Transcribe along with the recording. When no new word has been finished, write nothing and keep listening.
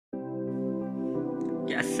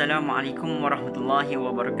Assalamualaikum warahmatullahi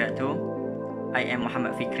wabarakatuh. I am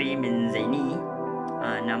Muhammad Fikri min Zaini,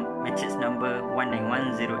 matrix number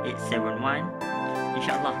 1910871.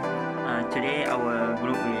 Inshallah, today our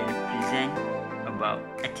group will present about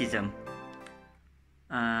atheism.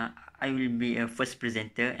 I will be a first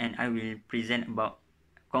presenter and I will present about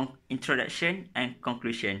introduction and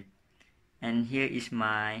conclusion. And here is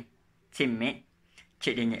my teammate,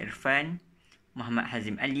 Cik Daniel Irfan, Muhammad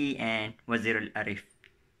Hazim Ali and Wazirul Arif.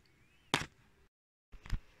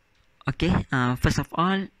 Okay, first of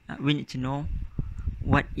all, we need to know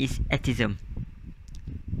what is atheism.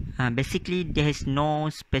 Basically, there is no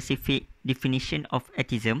specific definition of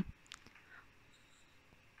atheism.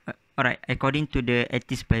 Alright, according to the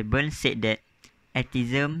Atheist Bible, said that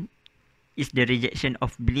atheism is the rejection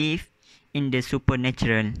of belief in the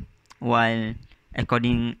supernatural, while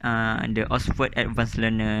according the Oxford Advanced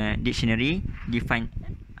Learner Dictionary define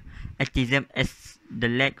atheism as the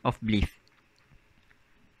lack of belief.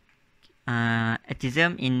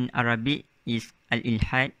 Atheism in Arabic is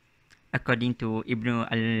al-ilhad. According to Ibn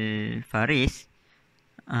al-Faris,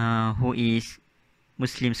 who is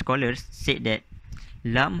Muslim scholars, said that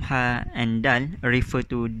lam, ha and dal refer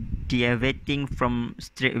to deviating from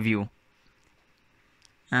straight view.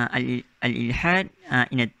 Al-ilhad,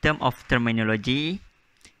 in a term of terminology,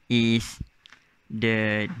 is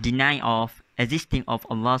the denial of existing of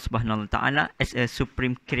Allah subhanahu wa ta'ala as a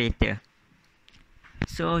supreme creator.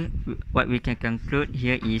 So what we can conclude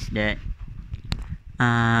here is that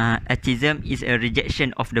atheism is a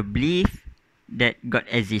rejection of the belief that God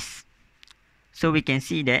exists. So we can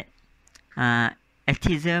see that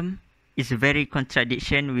atheism is very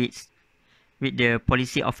contradiction with the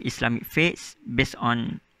policy of Islamic faiths based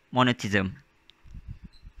on monotheism.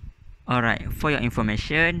 Alright, for your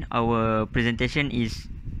information, our presentation is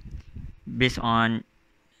based on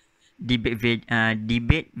debate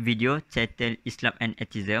video titled Islam and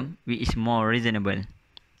Atheism, which is more reasonable.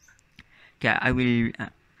 Okay, I will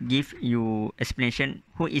give you explanation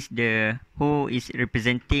who is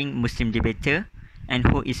representing Muslim debater and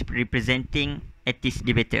who is representing atheist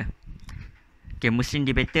debater. Okay, Muslim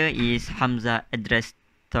debater is Hamza Adras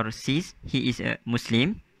Torsis. He is a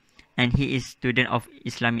Muslim and he is student of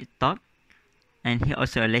Islamic thought, and he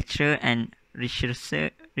also a lecturer and researcher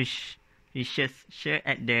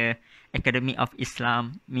at the Academy of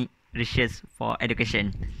Islamic Research for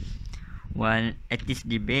Education. While atheist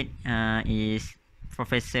debate is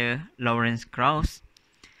Professor Lawrence Krauss.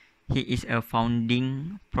 He is a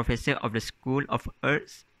founding professor of the School of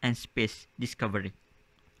Earth and Space Discovery.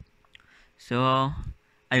 So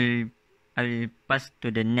I will pass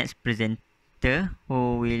to the next presenter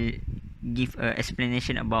who will give an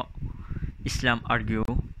explanation about Islam argue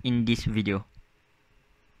in this video.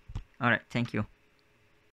 Alright, thank you.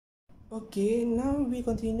 Okay, now we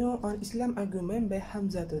continue on Islam argument by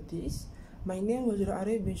Hamza Totis. My name was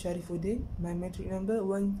Arif bin Sharifuddin. My metric number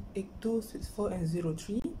 18264 and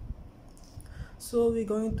 03. So we're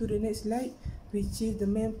going to the next slide, which is the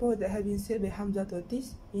main point that have been said by Hamza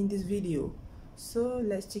Totis in this video. So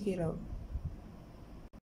let's check it out.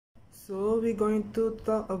 So we're going to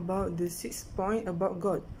talk about the 6th point about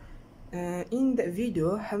God. In that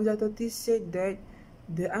video, Hamza Totis said that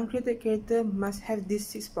the uncreated creator must have this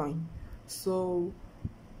 6 points. So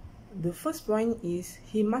the first point is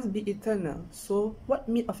he must be eternal. So what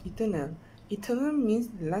mean of eternal? Eternal means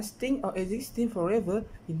lasting or existing forever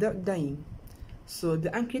without dying. So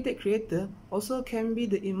the uncreated creator also can be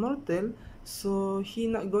the immortal, so he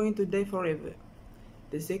not going to die forever.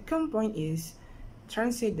 The second point is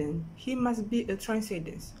transcendent. He must be a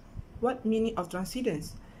transcendence. What meaning of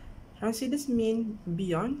transcendence? Transcendence means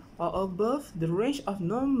beyond or above the range of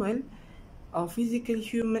normal or physical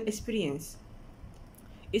human experience.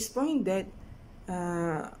 It's point that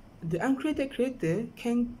the uncreated creator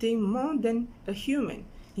can think more than a human,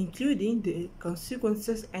 including the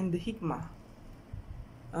consequences and the hikmah.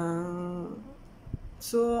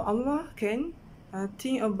 So Allah can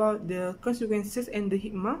think about the consequences and the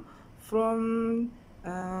hikmah from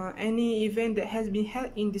any event that has been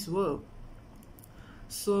held in this world.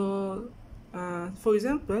 So, for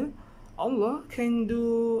example, Allah can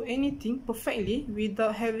do anything perfectly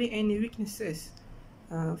without having any weaknesses,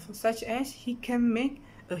 such as He can make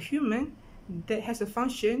a human that has a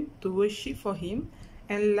function to worship for Him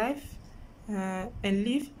and live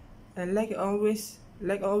like always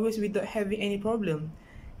without having any problem.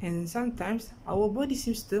 And sometimes our body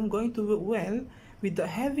system going to work well without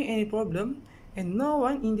having any problem, and no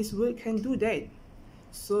one in this world can do that.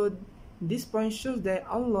 So this point shows that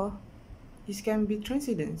Allah can be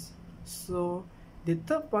transcendent. So the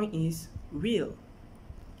third point is will.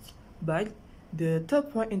 But The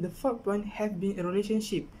third point and the fourth point have been a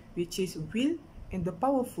relationship, which is will and the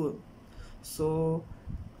powerful. So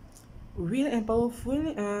will and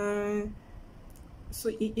powerful, so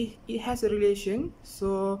it has a relation.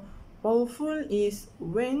 So powerful is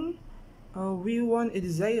when we want a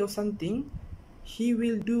desire of something, he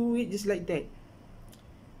will do it just like that.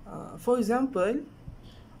 For example,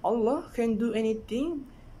 Allah can do anything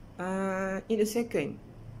in a second.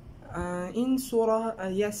 In Surah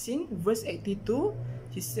Yasin, verse 82,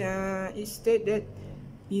 it stated that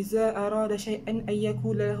إِذَا أَرَادَ شَيْئًا أَن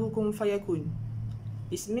يَقُولَ لَهُ كُن فَيَكُونُ.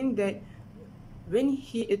 It means that when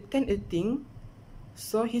he intends a thing,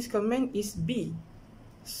 so his command is be,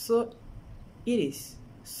 so it is.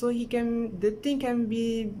 So the thing can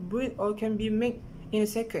be built or can be made in a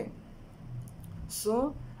second.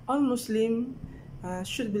 So all Muslim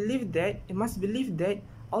must believe that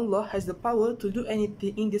Allah has the power to do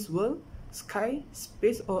anything in this world, sky,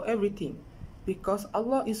 space, or everything, because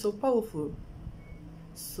Allah is so powerful.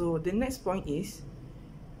 So the next point is,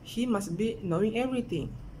 he must be knowing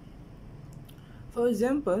everything. For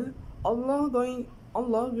example, Allah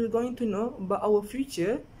will going to know about our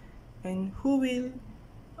future, and who will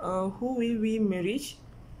we marry,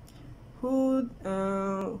 who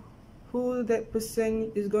that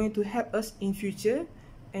person is going to help us in future,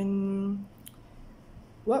 and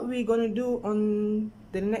what we're gonna do on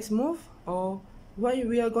the next move, or what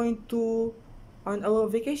we are going to on our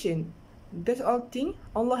vacation. That's all thing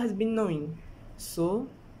Allah has been knowing. So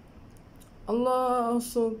Allah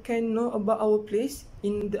also can know about our place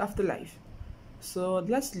in the afterlife. So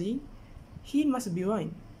lastly, he must be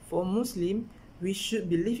one. For Muslim, we should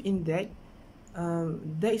believe in that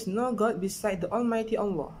there is no God beside the Almighty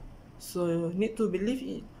Allah. So we need to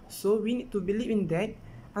believe in that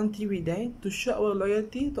until we die, to show our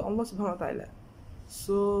loyalty to Allah subhanahu wa ta'ala.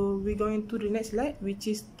 So we're going to the next slide, which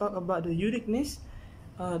is talk about the uniqueness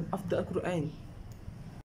of the Quran.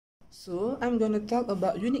 So I'm going to talk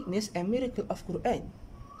about uniqueness and miracle of Quran.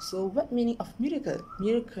 So what meaning of miracle?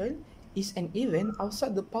 Miracle is an event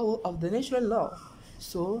outside the power of the natural law.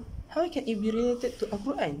 So how can it be related to a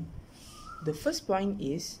Quran? The first point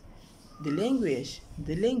is the language.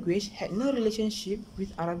 The language had no relationship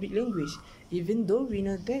with Arabic language, even though we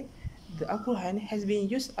know that the Quran has been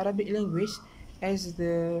used Arabic language as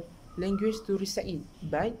the language to recite it,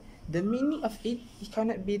 but the meaning of it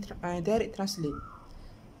cannot be direct translate.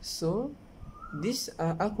 So this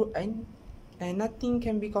Quran, nothing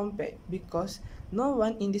can be compared, because no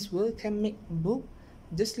one in this world can make book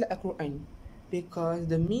just like a Quran, because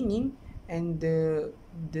the meaning and the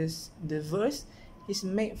verse is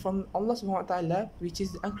made from Allah subhanahu wa ta'ala, which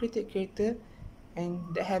is the uncreated creator, and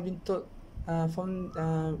that have been taught from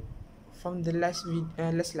the last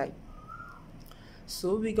slide.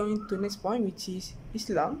 So we're going to next point, which is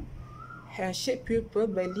Islam has shaped people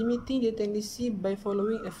by limiting their tendency by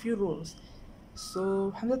following a few rules.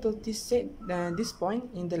 So Hamza Toti said this point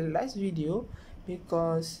in the last video,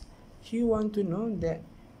 because he want to know that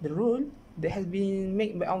the rule that has been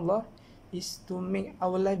made by Allah is to make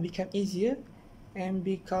our life become easier and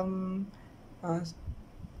become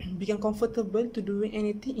comfortable to doing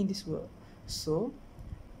anything in this world. So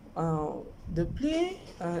the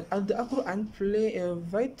Quran play a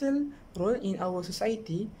vital role in our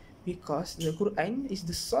society, because the Quran is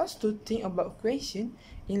the source to think about question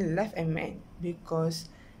in life and man.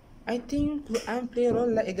 Because I think Quran play a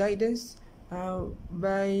role like a guidance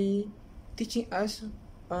by teaching us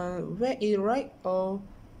where is right or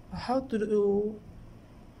how to do.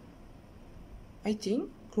 I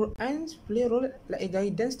think Quran play a role like a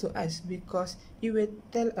guidance to us, because it will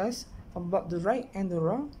tell us about the right and the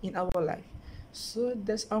wrong in our life. So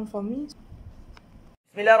that's all for me.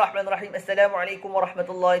 Bismillahirrahmanirrahim. Assalamualaikum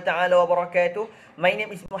warahmatullahi ta'ala wabarakatuh. My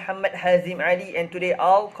name is Muhammad Hazim Ali, and today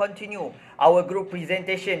I'll continue our group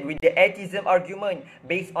presentation with the atheism argument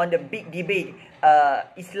based on the big debate,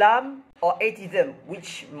 Islam or atheism,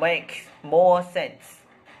 which makes more sense,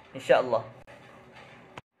 inshallah.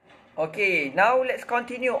 Okay, now let's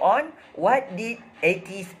continue on. What did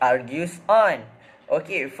atheists argue on?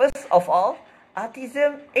 Okay, first of all,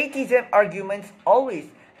 atheism arguments always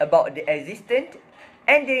about the existence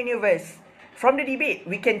and the universe. From the debate,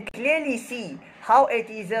 we can clearly see how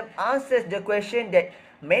atheism answers the question that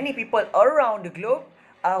many people around the globe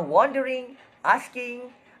are wondering, asking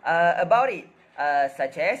about it,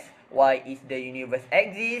 such as why is the universe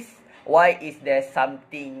exist? Why is there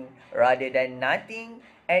something rather than nothing?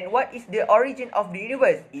 And what is the origin of the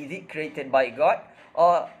universe? Is it created by God,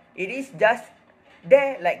 or it is just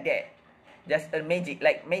there like that? Just a magic,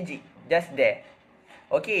 just there.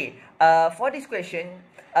 Okay, for this question,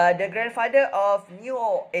 the grandfather of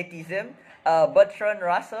neo-atheism, Bertrand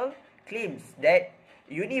Russell claims that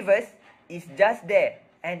universe is just there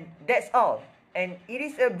and that's all, and it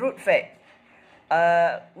is a brute fact.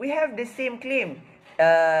 We have the same claim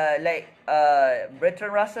like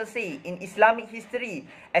Bertrand Russell say in Islamic history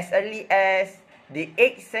as early as the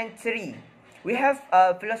 8th century. We have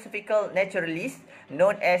a philosophical naturalist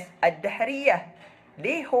known as Ad-Dahriyah.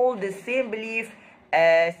 They hold the same belief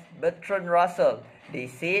as Bertrand Russell. They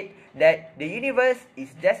said that the universe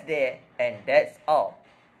is just there and that's all.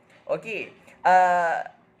 Okay,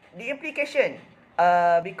 the implication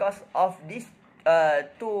because of these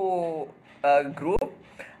two group,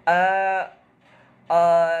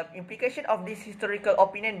 implication of this historical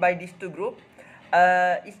opinion by these two group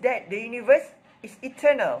is that the universe is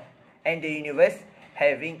eternal and the universe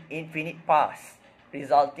having infinite past,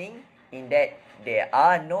 resulting in that there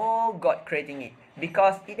are no God creating it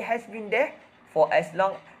because it has been there for as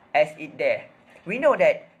long as it there. We know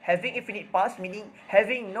that having infinite past meaning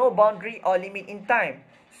having no boundary or limit in time.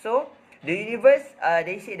 So the universe,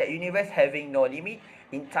 they say that universe having no limit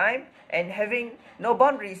in time and having no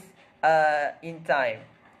boundaries in time.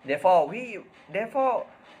 Therefore,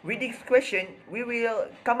 with this question, we will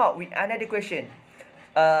come out with another question.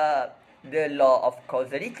 The law of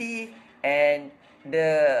causality and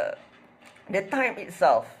the time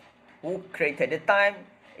itself. Who created the time?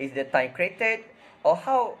 Is the time created? Or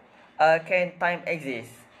how can time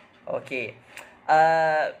exist? Okay.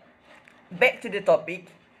 Back to the topic.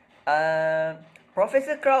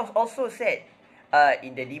 Professor Krauss also said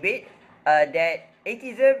in the debate that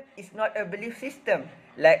atheism is not a belief system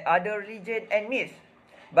like other religion and myths.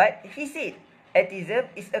 But he said atheism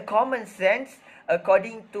is a common sense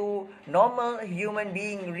according to normal human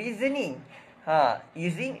being reasoning,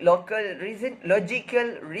 using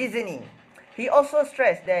logical reasoning. He also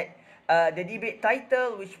stressed that the debate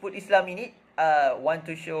title which put Islam in it want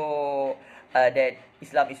to show that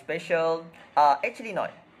Islam is special. Actually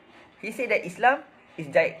not. He said that Islam is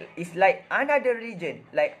like another religion,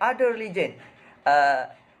 like other religion.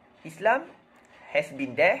 Islam has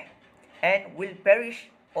been there and will perish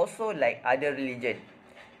also like other religion.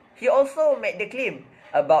 He also made the claim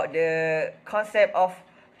about the concept of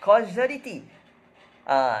causality.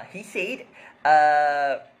 He said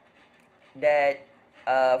that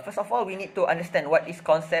first of all we need to understand what is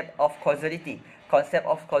concept of causality. Concept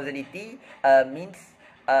of causality means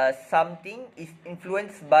something is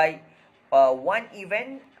influenced by one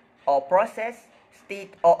event or process,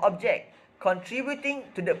 state or object contributing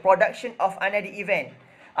to the production of another event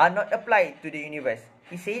are not applied to the universe.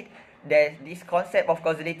 He said that this concept of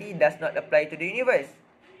causality does not apply to the universe.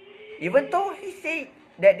 Even though he said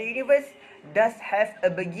that the universe does have a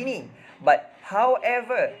beginning, but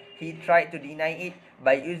however, he tried to deny it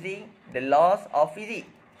by using the laws of physics.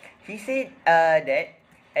 He said that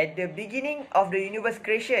at the beginning of the universe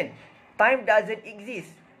creation, time doesn't exist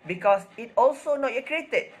because it also not yet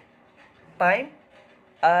created. Time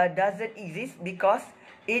doesn't exist because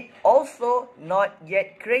it also not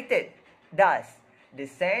yet created. Thus, the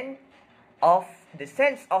sense of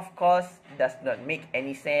cause does not make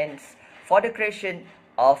any sense for the creation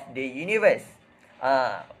of the universe.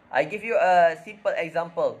 I give you a simple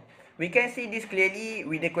example. We can see this clearly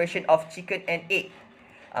with the question of chicken and egg.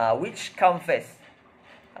 Which come first?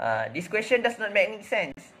 This question does not make any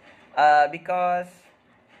sense because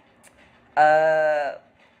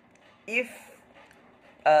if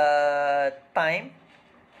time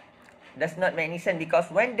does not make any sense because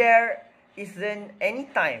when there isn't any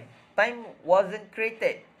time, time wasn't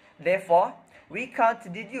created. Therefore, we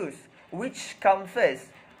can't deduce which comes first.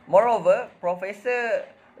 Moreover, Professor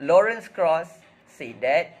Lawrence Krauss said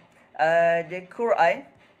that the Quran,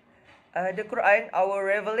 our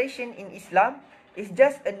revelation in Islam, is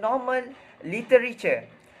just a normal literature,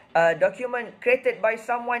 a document created by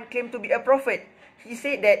someone claimed to be a prophet. He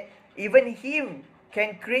said that even him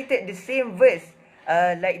can create the same verse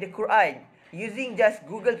like the Quran using just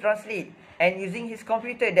Google Translate and using his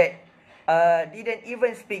computer that didn't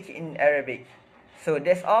even speak in Arabic. So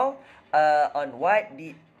that's all on what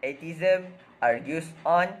the atheism argues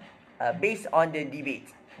on based on the debate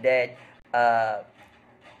that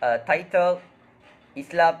titled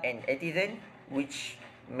Islam and Atheism, which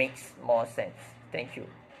makes more sense. Thank you.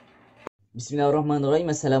 Bismillahirrahmanirrahim.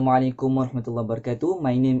 Assalamualaikum warahmatullahi wabarakatuh.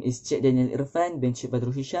 My name is Cik Daniel Irfan bin Cik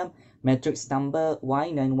Badrul Hisham, matrix number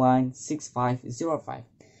Y916505.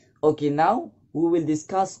 Okay, now we will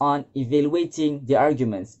discuss on evaluating the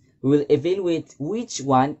arguments. We will evaluate which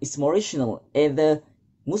one is more rational, either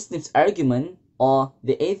Muslim's argument or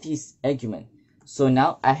the atheist argument. So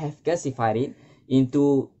now I have classified it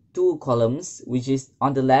into two columns, which is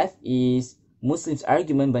on the left is Muslims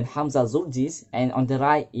argument by Hamza Zurjis, and on the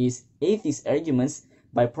right is Atheist arguments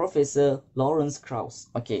by Professor Lawrence Krauss.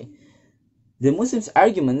 Okay, the Muslims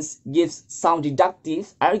arguments gives some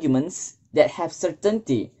deductive arguments that have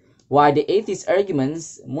certainty, while the atheist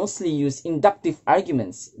arguments mostly use inductive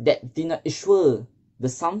arguments that do not assure the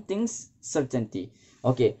something's certainty.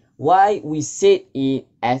 Okay, why we said it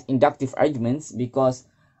as inductive arguments? Because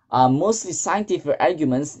mostly scientific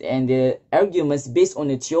arguments and the arguments based on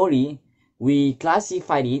a theory, we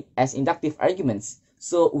classified it as inductive arguments.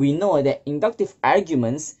 So we know that inductive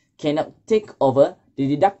arguments cannot take over the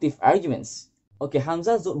deductive arguments. Okay,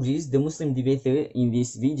 Hamza Zurjis, the Muslim debater in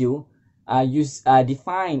this video,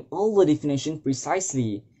 define all the definition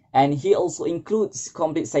precisely, and he also includes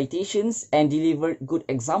complete citations and delivered good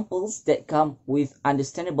examples that come with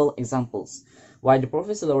understandable examples. While the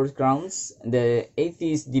Professor Lawrence Krauss, the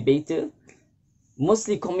atheist debater,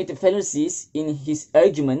 mostly committed fallacies in his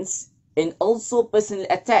arguments and also personally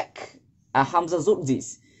attacked Hamza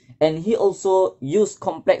Zurjis, and he also used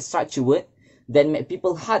complex structure word that make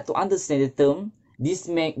people hard to understand the term. This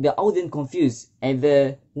make the audience confused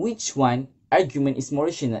either which one argument is more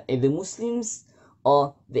rational, either Muslims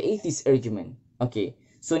or the atheist argument. Okay,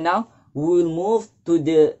 so now we will move to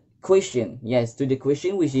the question. Yes, to the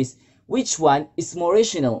question, which is which one is more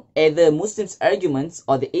rational, either Muslims arguments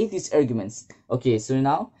or the atheist arguments. Okay, so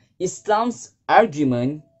now Islam's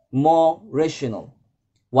argument more rational.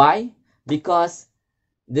 Why? Because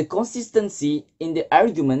the consistency in the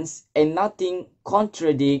arguments and nothing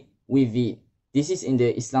contradict with it. This is in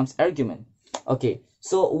the Islam's argument. Okay,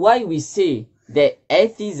 so why we say that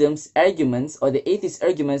atheism's arguments or the atheist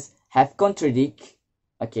arguments have contradict?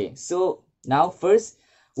 Okay, so now first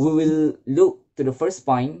we will look to the first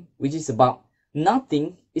point, which is about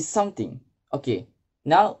nothing is something. Okay,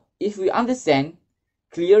 now if we understand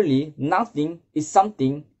clearly nothing is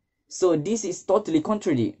something, so this is totally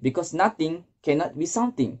contradict because nothing cannot be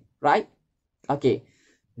something, right? Okay,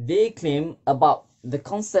 they claim about the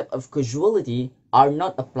concept of causality are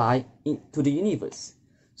not applied to the universe.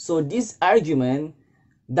 So this argument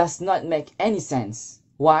does not make any sense.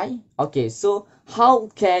 Why? Okay, so how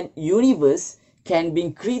can universe can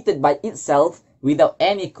be created by itself without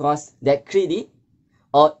any cause that create it?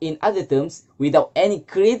 Or in other terms, without any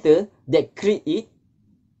creator that create it?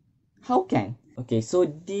 How can? Okay, so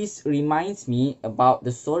this reminds me about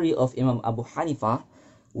the story of Imam Abu Hanifa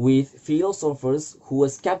with philosophers who were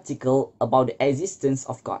skeptical about the existence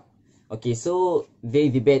of God. Okay, so they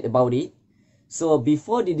debate about it. So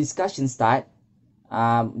before the discussion start,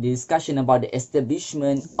 the discussion about the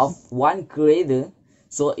establishment of one creator,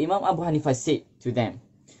 so Imam Abu Hanifa said to them,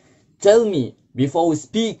 "Tell me, before we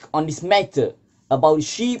speak on this matter, about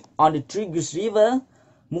sheep on the Tigris River,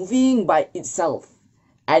 moving by itself,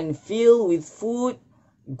 and filled with food,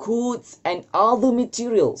 goods, and other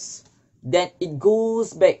materials. Then it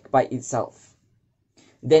goes back by itself,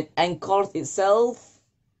 then anchors itself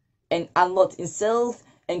and unlocks itself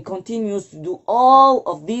and continues to do all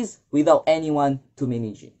of this without anyone to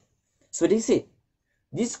manage it." So they said,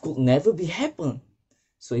 this could never be happen.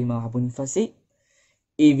 So Imam Abu Hanifa said,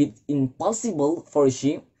 if it's impossible for a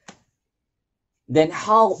sheep, then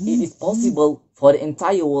how it is possible for the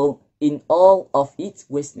entire world in all of its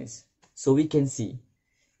vastness? So we can see,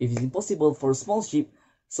 if it's impossible for a small sheep,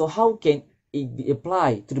 so how can it be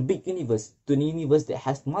applied to the big universe, to the universe that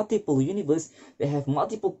has multiple universe, that have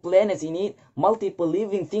multiple planets in it, multiple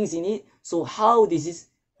living things in it? So how this is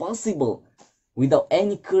possible without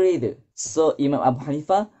any creator? So Imam Abu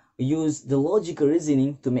Hanifa used the logical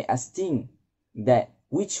reasoning to make us think that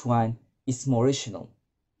which one is more rational,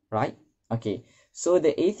 right? Okay, so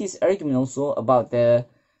the atheist argument also about the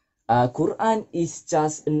Quran is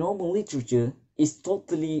just a normal literature is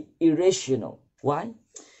totally irrational. Why?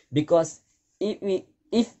 Because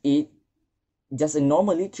if it just a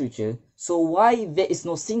normal literature, so why there is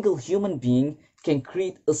no single human being can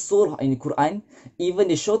create a surah in the Quran? Even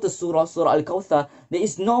the shortest surah, Surah Al-Kawthar, there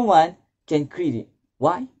is no one can create it.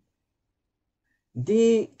 Why?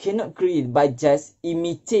 They cannot create by just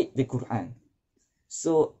imitate the Quran.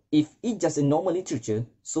 So if it's just a normal literature,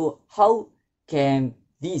 so how can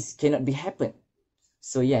this cannot be happen?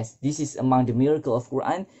 So yes, this is among the miracle of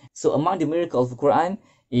Quran. So among the miracle of the Quran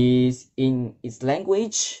is in its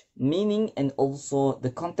language, meaning, and also the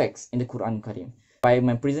context in the Quran Karim. By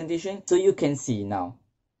my presentation, so you can see now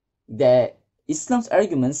that Islam's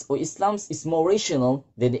arguments or Islam's is more rational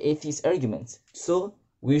than the atheist arguments. So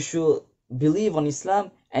we should believe on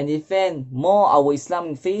Islam and defend more our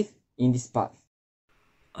Islamic faith in this path.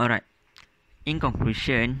 Alright. In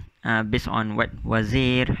conclusion, based on what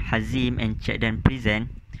Wazir, Hazim and Chakdan present,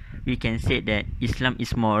 we can say that Islam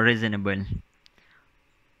is more reasonable.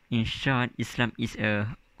 In short, Islam is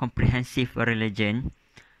a comprehensive religion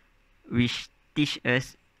which teach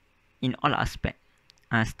us in all aspects,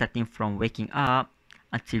 starting from waking up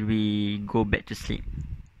until we go back to sleep.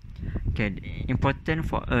 Okay, important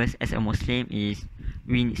for us as a Muslim is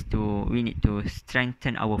we need to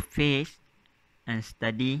strengthen our faith and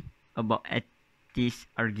study about atheist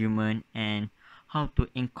argument and how to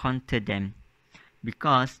encounter them,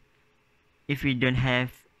 because if we don't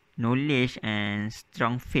have knowledge and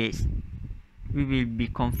strong faith, we will be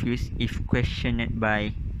confused if questioned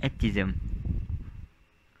by atheism.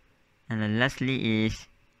 And then lastly is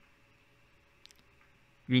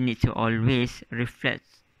we need to always reflect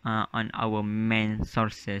on our main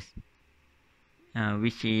sources,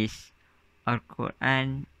 which is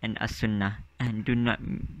Al-Quran and As-Sunnah, and do not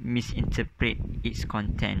misinterpret its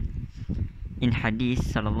content. In Hadith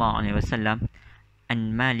sallallahu alaihi wasallam,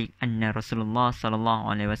 an Malik anna Rasulullah sallallahu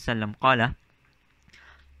alaihi wasallam qala,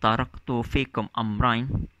 taraktu fikum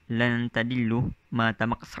amrain lan tadillu ma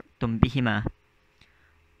tamassaktum bihima,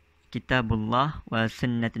 kitabullah wa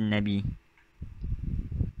sunnatun nabi.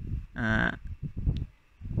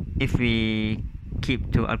 If we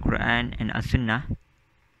keep to Al-Quran and As-Sunnah,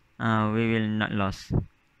 we will not lose.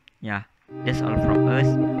 Yeah, that's all from us.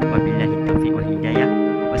 Wabillahi taufiq wa hidayah.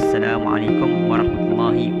 Wassalamualaikum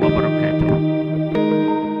warahmatullahi wabarakatuh.